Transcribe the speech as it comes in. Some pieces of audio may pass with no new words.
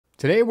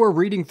Today we're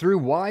reading through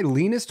why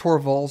Linus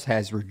Torvalds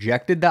has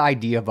rejected the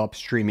idea of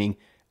upstreaming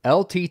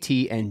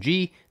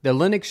LTTng, the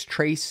Linux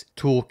Trace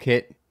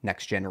Toolkit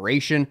Next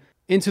Generation,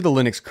 into the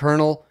Linux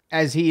kernel,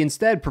 as he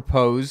instead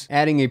proposed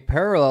adding a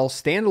parallel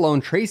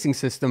standalone tracing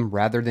system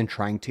rather than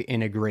trying to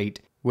integrate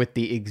with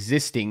the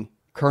existing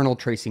kernel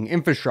tracing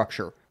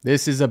infrastructure.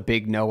 This is a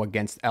big no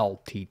against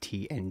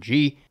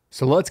LTTng.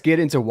 So let's get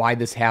into why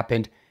this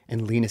happened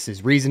and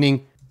Linus's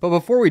reasoning. But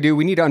before we do,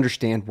 we need to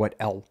understand what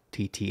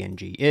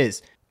LTTng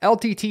is.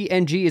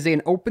 LTTng is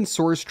an open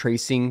source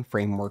tracing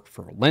framework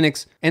for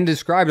Linux, and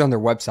described on their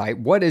website.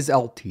 What is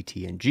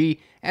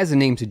LTTng? As the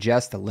name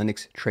suggests, the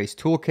Linux Trace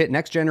Toolkit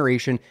Next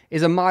Generation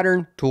is a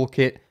modern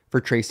toolkit for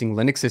tracing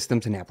Linux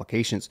systems and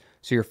applications.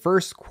 So your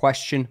first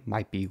question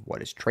might be,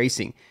 what is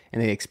tracing?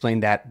 And they explain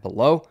that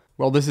below.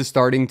 Well, this is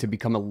starting to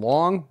become a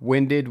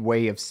long-winded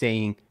way of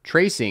saying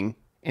tracing,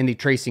 and the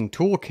tracing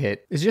toolkit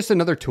is just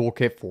another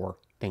toolkit for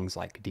things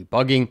like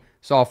debugging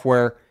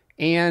software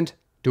and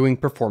doing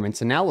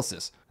performance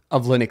analysis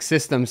of Linux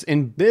systems,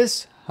 and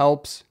this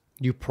helps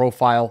you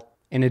profile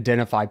and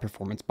identify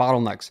performance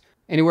bottlenecks.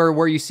 Anywhere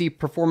where you see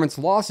performance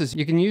losses,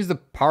 you can use the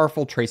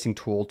powerful tracing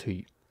tool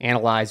to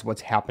analyze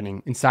what's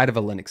happening inside of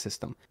a Linux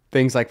system.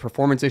 Things like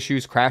performance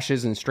issues,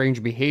 crashes, and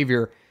strange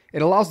behavior.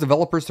 It allows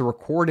developers to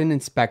record and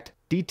inspect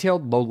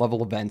detailed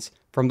low-level events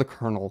from the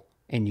kernel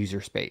and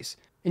user space.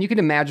 And you can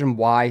imagine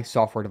why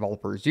software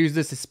developers use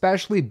this,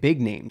 especially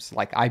big names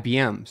like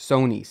IBM,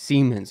 Sony,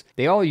 Siemens.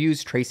 They all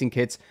use tracing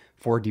kits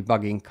for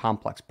debugging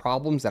complex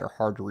problems that are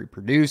hard to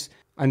reproduce,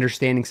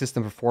 understanding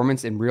system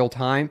performance in real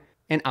time,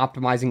 and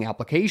optimizing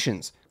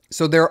applications.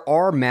 So there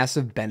are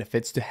massive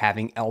benefits to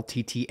having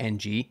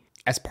LTTng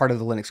as part of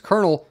the Linux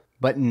kernel,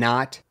 but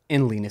not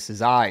in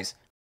Linus's eyes.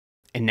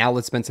 And now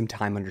let's spend some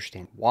time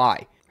understanding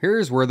why.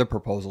 Here's where the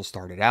proposal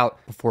started out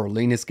before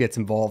Linus gets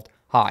involved.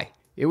 Hi.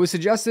 It was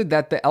suggested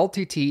that the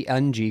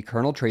LTTng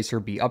kernel tracer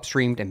be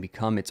upstreamed and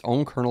become its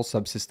own kernel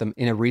subsystem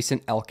in a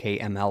recent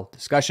LKML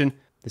discussion.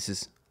 This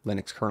is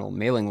Linux kernel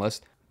mailing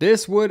list.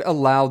 This would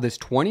allow this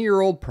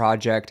 20-year-old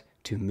project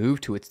to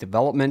move to its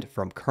development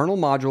from kernel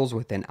modules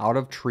with an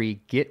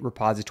out-of-tree Git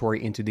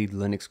repository into the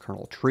Linux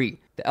kernel tree.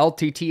 The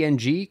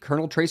LTTng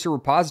kernel tracer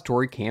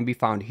repository can be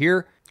found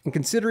here, and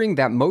considering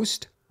that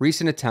most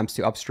recent attempts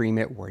to upstream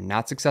it were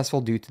not successful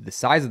due to the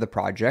size of the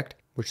project,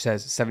 which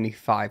says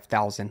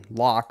 75,000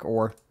 lock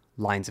or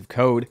lines of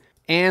code,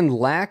 and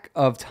lack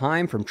of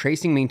time from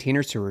tracing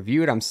maintainers to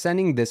review it, I'm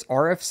sending this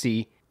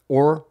RFC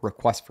or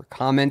request for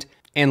comment,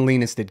 and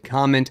Linus did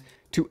comment,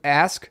 to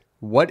ask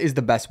what is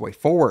the best way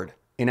forward.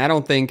 And I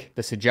don't think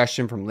the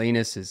suggestion from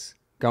Linus is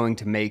going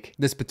to make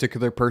this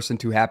particular person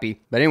too happy.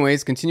 But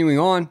anyways, continuing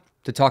on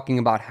to talking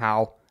about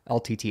how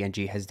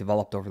LTTng has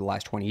developed over the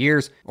last 20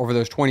 years. Over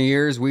those 20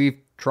 years, we've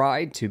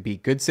tried to be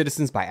good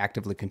citizens by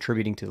actively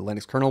contributing to the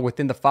Linux kernel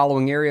within the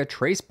following area: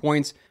 trace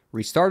points,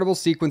 restartable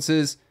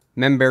sequences,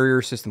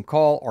 membarrier system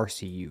call,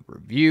 RCU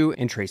review,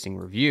 and tracing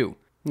review.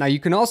 Now,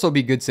 you can also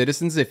be good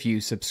citizens if you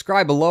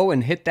subscribe below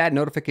and hit that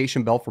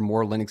notification bell for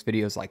more Linux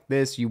videos like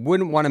this. You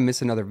wouldn't want to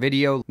miss another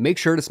video. Make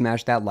sure to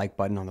smash that like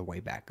button on the way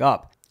back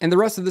up. And the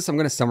rest of this I'm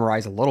going to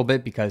summarize a little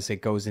bit because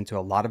it goes into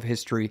a lot of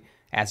history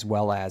as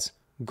well as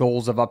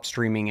goals of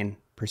upstreaming and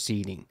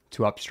proceeding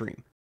to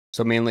upstream.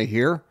 So mainly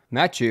here,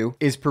 Matthew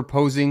is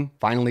proposing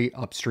finally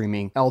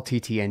upstreaming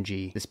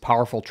LTTng, this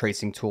powerful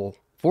tracing tool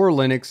for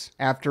Linux.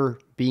 After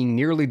being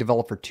nearly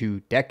developed for 2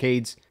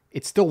 decades,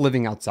 it's still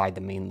living outside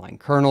the mainline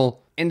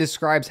kernel, and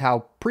describes how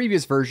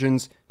previous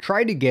versions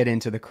tried to get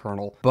into the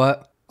kernel,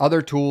 but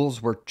other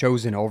tools were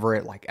chosen over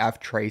it like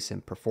ftrace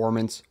and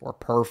performance or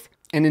perf.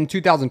 And in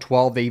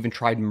 2012, they even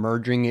tried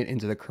merging it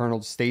into the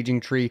kernel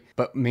staging tree,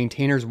 but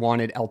maintainers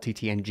wanted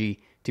LTTng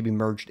to be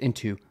merged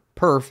into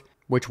perf,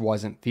 which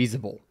wasn't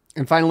feasible.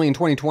 And finally, in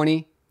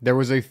 2020, there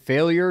was a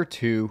failure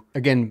to,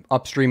 again,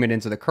 upstream it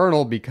into the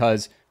kernel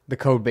because the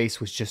code base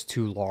was just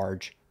too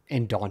large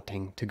and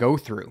daunting to go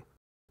through.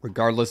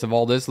 Regardless of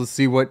all this, let's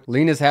see what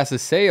Linus has to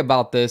say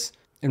about this.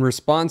 In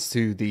response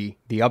to the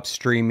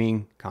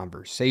upstreaming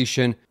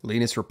conversation,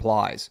 Linus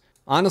replies,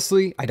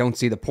 "Honestly, I don't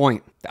see the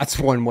point. That's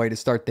one way to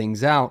start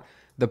things out.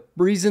 The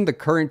reason the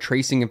current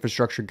tracing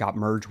infrastructure got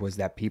merged was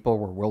that people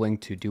were willing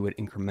to do it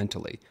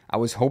incrementally. I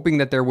was hoping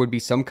that there would be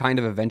some kind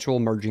of eventual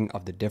merging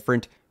of the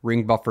different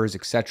ring buffers,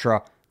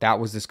 etc. That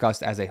was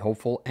discussed as a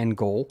hopeful end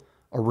goal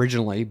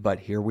originally, but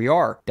here we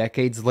are,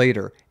 decades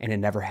later, and it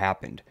never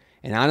happened.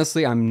 And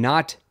honestly, I'm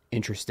not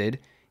interested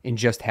in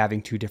just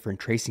having 2 different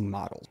tracing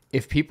models.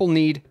 If people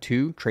need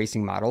 2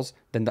 tracing models,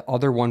 then the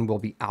other one will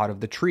be out of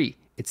the tree.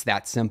 It's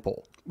that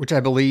simple." Which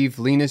I believe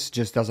Linus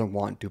just doesn't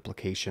want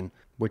duplication,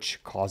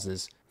 which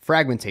causes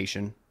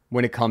fragmentation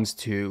when it comes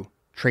to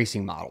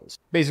tracing models.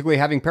 Basically,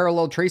 having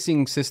parallel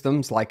tracing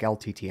systems like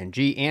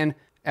LTTng and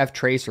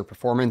ftrace or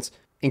performance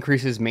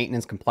increases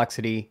maintenance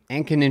complexity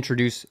and can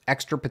introduce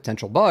extra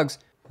potential bugs,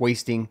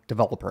 wasting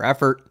developer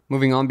effort.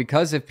 Moving on,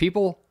 because if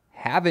people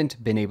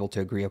haven't been able to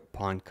agree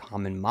upon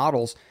common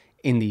models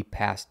in the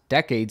past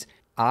decades,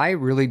 I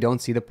really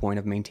don't see the point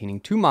of maintaining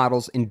 2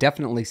 models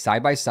indefinitely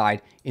side by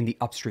side in the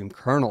upstream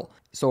kernel.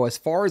 So as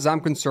far as I'm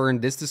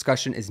concerned, this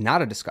discussion is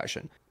not a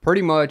discussion.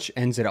 Pretty much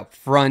ends it up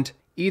front.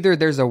 Either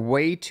there's a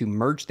way to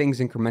merge things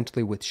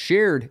incrementally with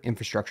shared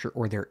infrastructure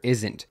or there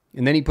isn't.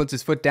 And then he puts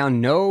his foot down.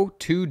 No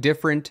two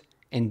different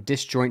and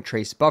disjoint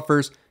trace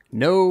buffers.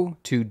 No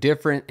two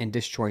different and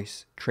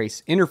disjoint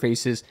trace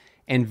interfaces.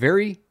 And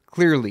very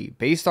clearly,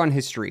 based on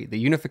history, the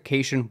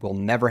unification will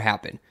never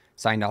happen.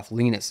 Signed off,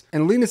 Linus.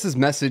 And Linus's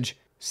message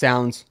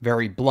sounds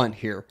very blunt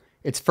here.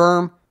 It's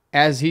firm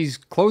as he's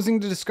closing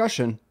the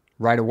discussion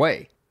right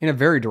away in a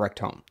very direct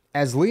tone.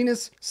 As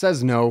Linus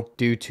says no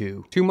due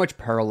to too much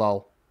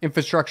parallel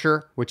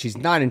infrastructure, which he's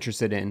not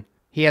interested in.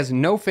 He has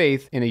no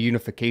faith in a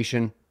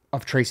unification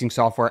of tracing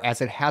software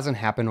as it hasn't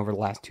happened over the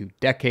last 2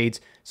 decades,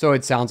 so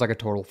it sounds like a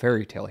total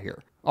fairy tale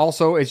here.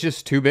 Also, it's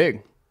just too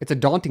big. It's a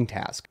daunting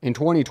task. In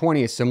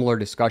 2020, a similar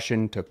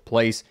discussion took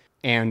place,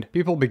 and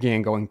people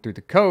began going through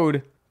the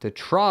code to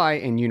try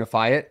and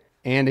unify it,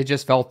 and it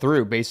just fell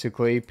through.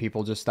 Basically,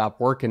 people just stopped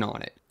working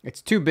on it.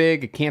 It's too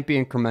big, it can't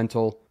be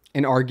incremental,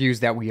 and argues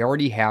that we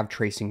already have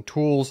tracing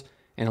tools,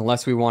 and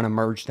unless we want to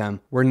merge them,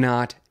 we're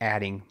not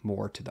adding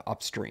more to the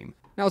upstream.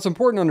 Now, it's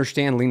important to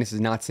understand Linus is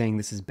not saying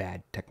this is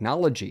bad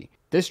technology.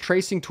 This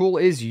tracing tool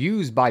is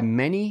used by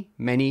many,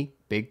 many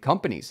big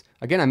companies.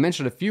 Again, I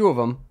mentioned a few of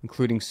them,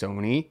 including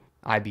Sony,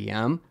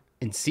 IBM,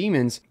 and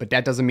Siemens, but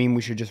that doesn't mean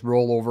we should just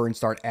roll over and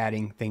start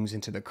adding things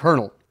into the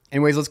kernel.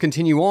 Anyways, let's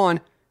continue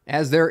on,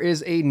 as there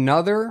is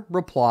another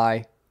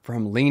reply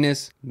from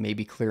Linus,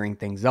 maybe clearing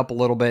things up a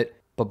little bit.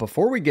 But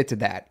before we get to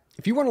that,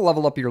 if you want to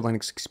level up your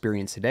Linux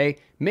experience today,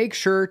 make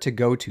sure to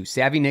go to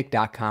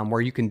SavvyNik.com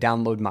where you can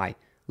download my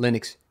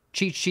Linux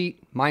cheat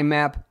sheet, mind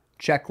map,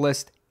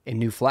 checklist, and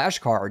new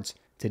flashcards.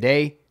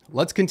 Today,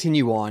 let's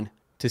continue on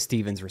to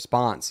Steven's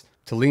response.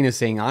 To Linus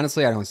saying,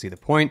 honestly, I don't see the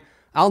point.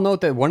 I'll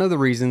note that one of the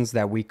reasons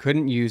that we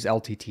couldn't use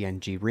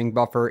LTTng ring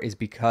buffer is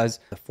because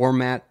the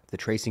format, the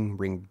tracing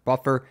ring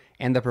buffer,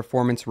 and the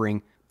performance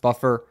ring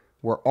buffer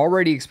were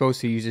already exposed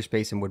to user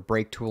space and would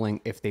break tooling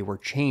if they were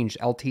changed.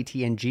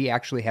 LTTng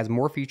actually has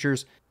more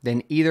features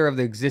than either of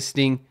the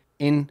existing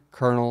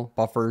in-kernel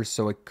buffers,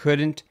 so it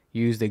couldn't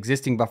use the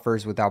existing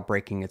buffers without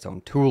breaking its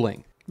own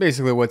tooling.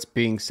 Basically, what's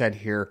being said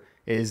here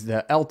is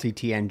the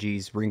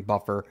LTTng's ring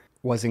buffer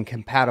was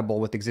incompatible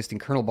with existing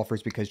kernel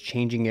buffers because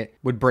changing it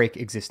would break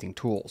existing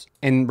tools.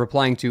 And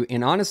replying to,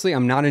 and honestly,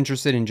 I'm not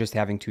interested in just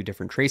having 2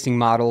 different tracing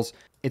models.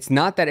 It's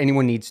not that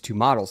anyone needs 2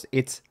 models.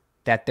 It's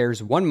that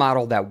there's one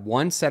model that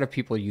one set of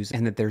people use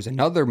and that there's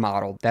another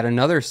model that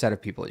another set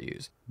of people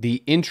use.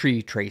 The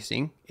in-tree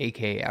tracing,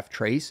 aka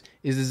ftrace,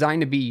 is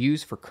designed to be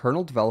used for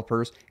kernel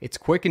developers. It's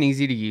quick and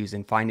easy to use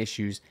and find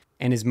issues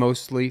and is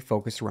mostly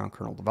focused around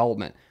kernel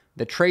development.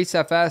 The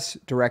tracefs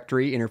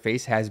directory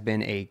interface has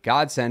been a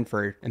godsend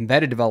for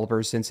embedded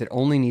developers since it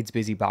only needs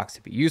BusyBox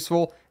to be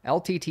useful.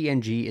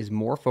 LTTng is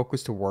more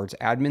focused towards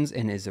admins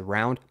and is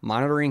around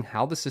monitoring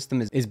how the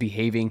system is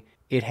behaving.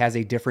 It has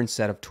a different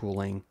set of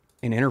tooling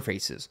and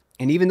interfaces.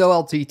 And even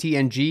though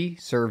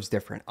LTTng serves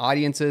different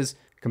audiences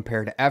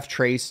compared to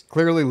ftrace,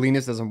 clearly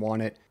Linus doesn't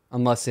want it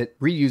unless it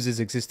reuses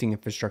existing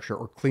infrastructure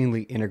or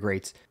cleanly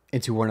integrates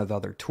into one of the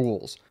other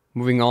tools.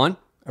 Moving on,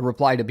 a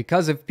reply to,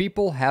 because if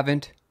people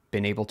haven't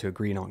been able to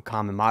agree on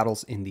common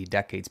models in the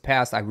decades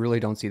past, I really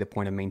don't see the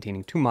point of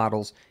maintaining 2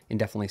 models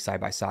indefinitely side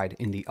by side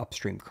in the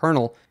upstream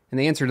kernel. And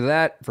the answer to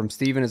that from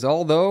Steven is,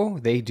 although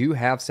they do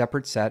have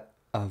separate set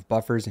of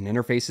buffers and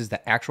interfaces,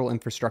 the actual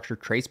infrastructure,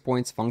 trace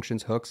points,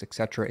 functions, hooks,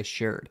 etc. is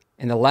shared.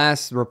 And the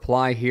last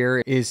reply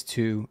here is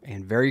to,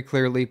 and very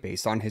clearly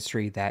based on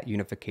history, that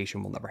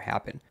unification will never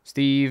happen.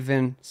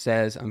 Steven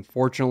says,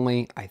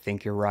 unfortunately, I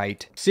think you're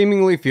right.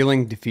 Seemingly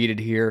feeling defeated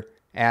here,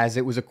 as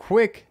it was a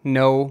quick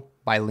no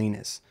by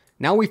Linus.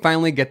 Now we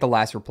finally get the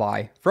last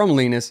reply from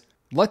Linus.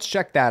 Let's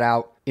check that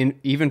out in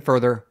even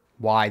further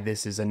why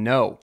this is a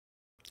no.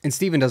 And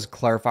Steven does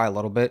clarify a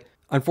little bit.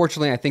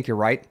 Unfortunately, I think you're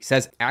right. He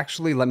says,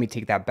 actually, let me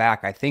take that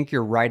back. I think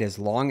you're right as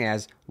long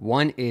as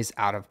one is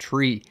out of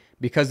tree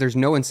because there's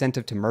no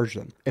incentive to merge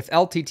them. If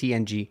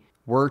LTTng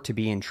were to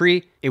be in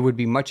tree, it would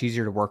be much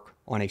easier to work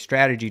on a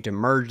strategy to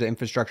merge the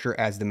infrastructure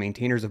as the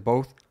maintainers of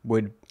both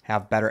would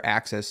have better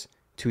access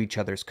to each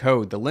other's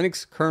code. The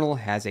Linux kernel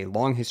has a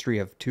long history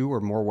of 2 or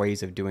more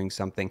ways of doing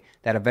something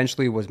that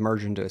eventually was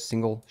merged into a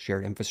single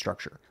shared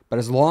infrastructure. But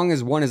as long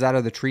as one is out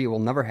of the tree, it will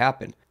never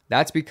happen.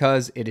 That's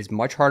because it is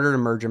much harder to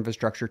merge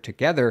infrastructure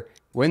together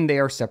when they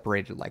are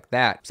separated like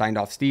that. Signed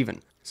off,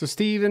 Steven. So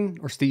Steven,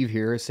 or Steve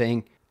here, is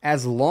saying,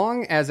 as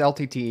long as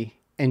LTTng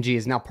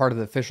is not part of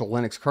the official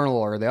Linux kernel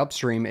or the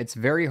upstream, it's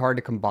very hard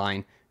to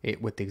combine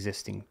it with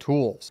existing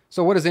tools.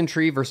 So what does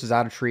in-tree versus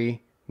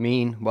out-of-tree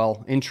mean?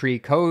 Well, in-tree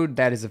code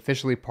that is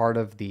officially part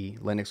of the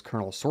Linux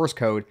kernel source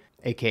code,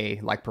 aka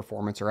like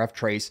performance or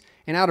ftrace,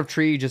 and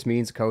out-of-tree just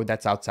means code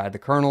that's outside the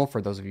kernel. For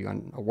those of you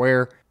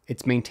unaware,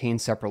 it's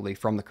maintained separately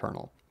from the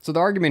kernel. So the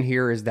argument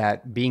here is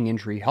that being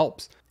in-tree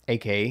helps,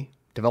 aka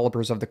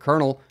developers of the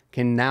kernel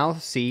can now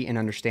see and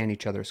understand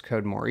each other's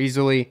code more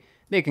easily.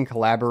 They can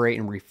collaborate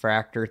and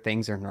refactor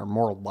things and are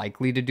more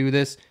likely to do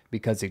this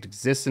because it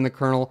exists in the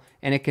kernel,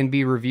 and it can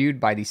be reviewed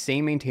by the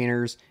same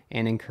maintainers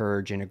and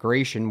encourage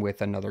integration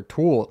with another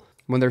tool.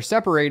 When they're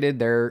separated,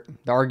 the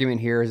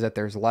argument here is that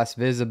there's less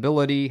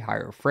visibility,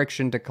 higher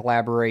friction to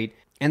collaborate,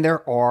 and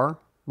there are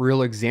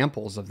real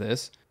examples of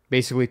this,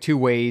 basically two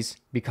ways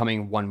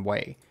becoming one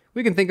way.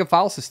 We can think of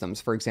file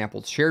systems, for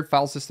example, shared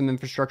file system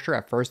infrastructure.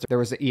 At first, there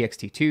was the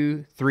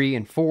ext2, 3,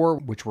 and 4,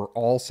 which were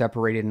all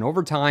separated, and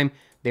over time,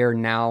 they are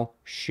now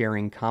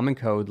sharing common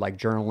code like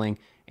journaling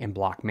and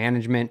block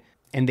management,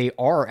 and they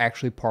are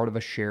actually part of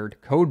a shared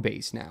code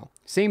base now.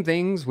 Same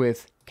things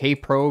with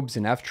kprobes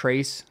and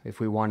ftrace. If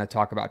we want to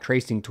talk about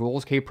tracing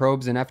tools,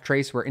 kprobes and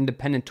ftrace were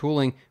independent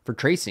tooling for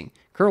tracing.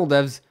 Kernel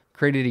devs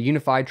created a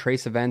unified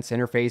trace events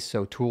interface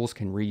so tools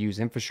can reuse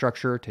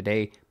infrastructure.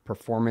 Today,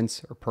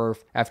 performance or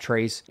perf,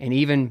 ftrace, and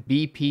even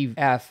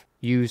BPF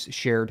use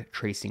shared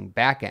tracing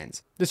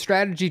backends. The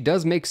strategy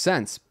does make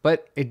sense,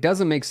 but it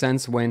doesn't make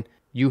sense when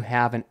you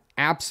have an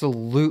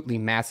absolutely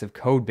massive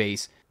code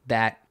base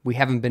that we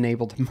haven't been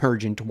able to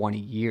merge in 20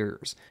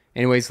 years.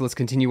 Anyways, let's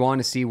continue on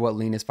to see what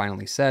Linus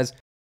finally says.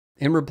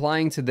 In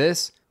replying to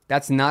this,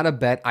 that's not a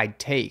bet I'd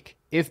take.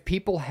 If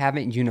people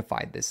haven't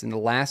unified this in the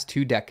last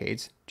 2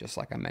 decades, just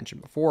like I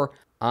mentioned before,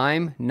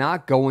 I'm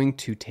not going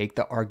to take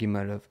the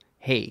argument of,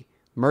 hey,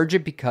 merge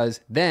it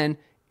because then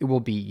it will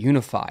be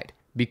unified.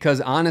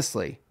 Because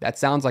honestly, that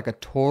sounds like a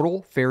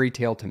total fairy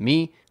tale to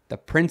me. The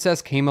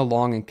princess came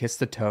along and kissed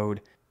the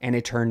toad, and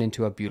it turned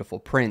into a beautiful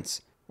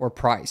prince, or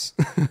price.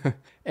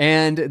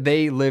 And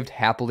they lived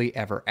happily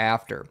ever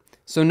after.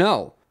 So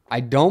no, I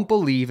don't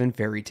believe in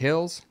fairy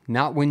tales,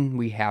 not when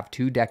we have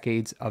 2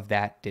 decades of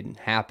that didn't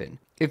happen.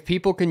 If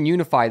people can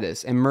unify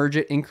this and merge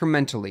it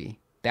incrementally,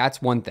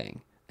 that's one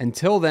thing.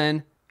 Until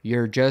then,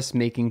 you're just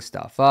making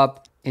stuff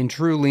up. In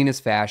true Linus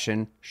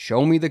fashion,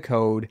 show me the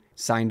code,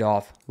 signed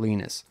off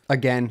Linus.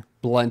 Again,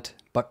 blunt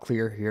but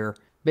clear here.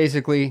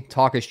 Basically,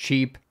 talk is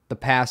cheap, the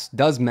past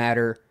does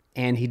matter,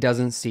 and he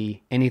doesn't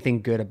see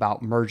anything good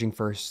about merging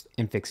first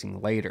and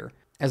fixing later.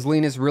 As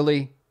Linus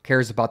really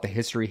cares about the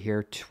history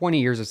here, 20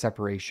 years of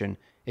separation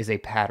is a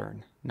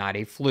pattern, not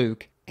a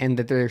fluke, and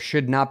that there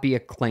should not be a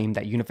claim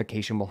that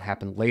unification will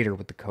happen later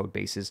with the code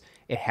bases.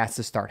 It has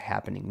to start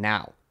happening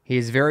now. He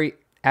is very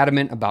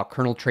adamant about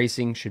kernel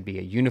tracing should be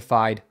a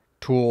unified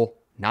tool,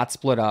 not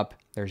split up.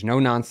 There's no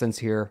nonsense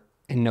here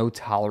and no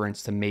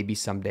tolerance to maybe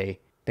someday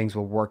things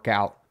will work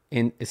out,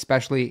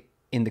 especially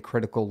in the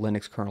critical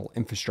Linux kernel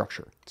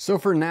infrastructure. So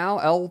for now,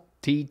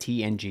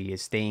 LTTng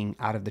is staying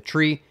out of the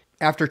tree.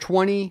 After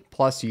 20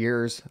 plus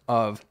years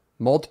of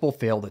multiple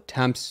failed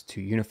attempts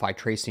to unify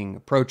tracing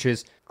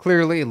approaches,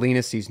 clearly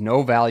Linus sees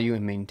no value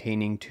in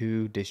maintaining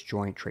 2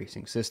 disjoint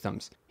tracing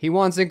systems. He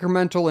wants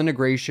incremental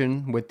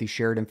integration with the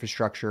shared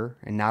infrastructure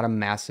and not a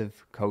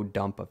massive code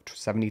dump of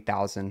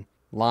 70,000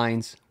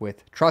 lines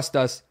with "trust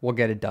us, we'll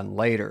get it done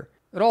later."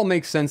 It all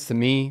makes sense to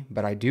me,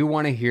 but I do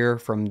want to hear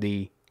from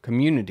the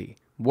community.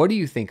 What do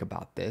you think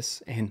about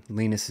this and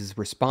Linus's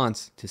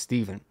response to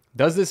Steven?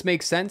 Does this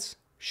make sense?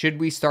 Should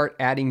we start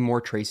adding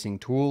more tracing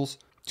tools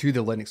to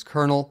the Linux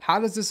kernel? How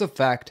does this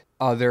affect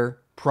other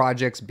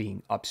projects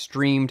being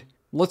upstreamed?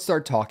 Let's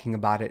start talking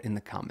about it in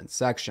the comments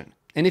section.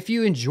 And if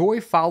you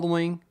enjoy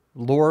following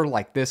lore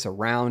like this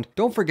around,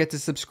 don't forget to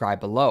subscribe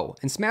below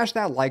and smash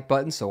that like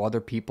button so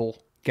other people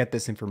get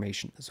this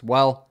information as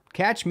well.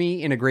 Catch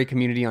me in a great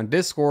community on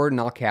Discord, and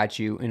I'll catch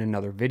you in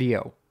another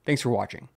video. Thanks for watching.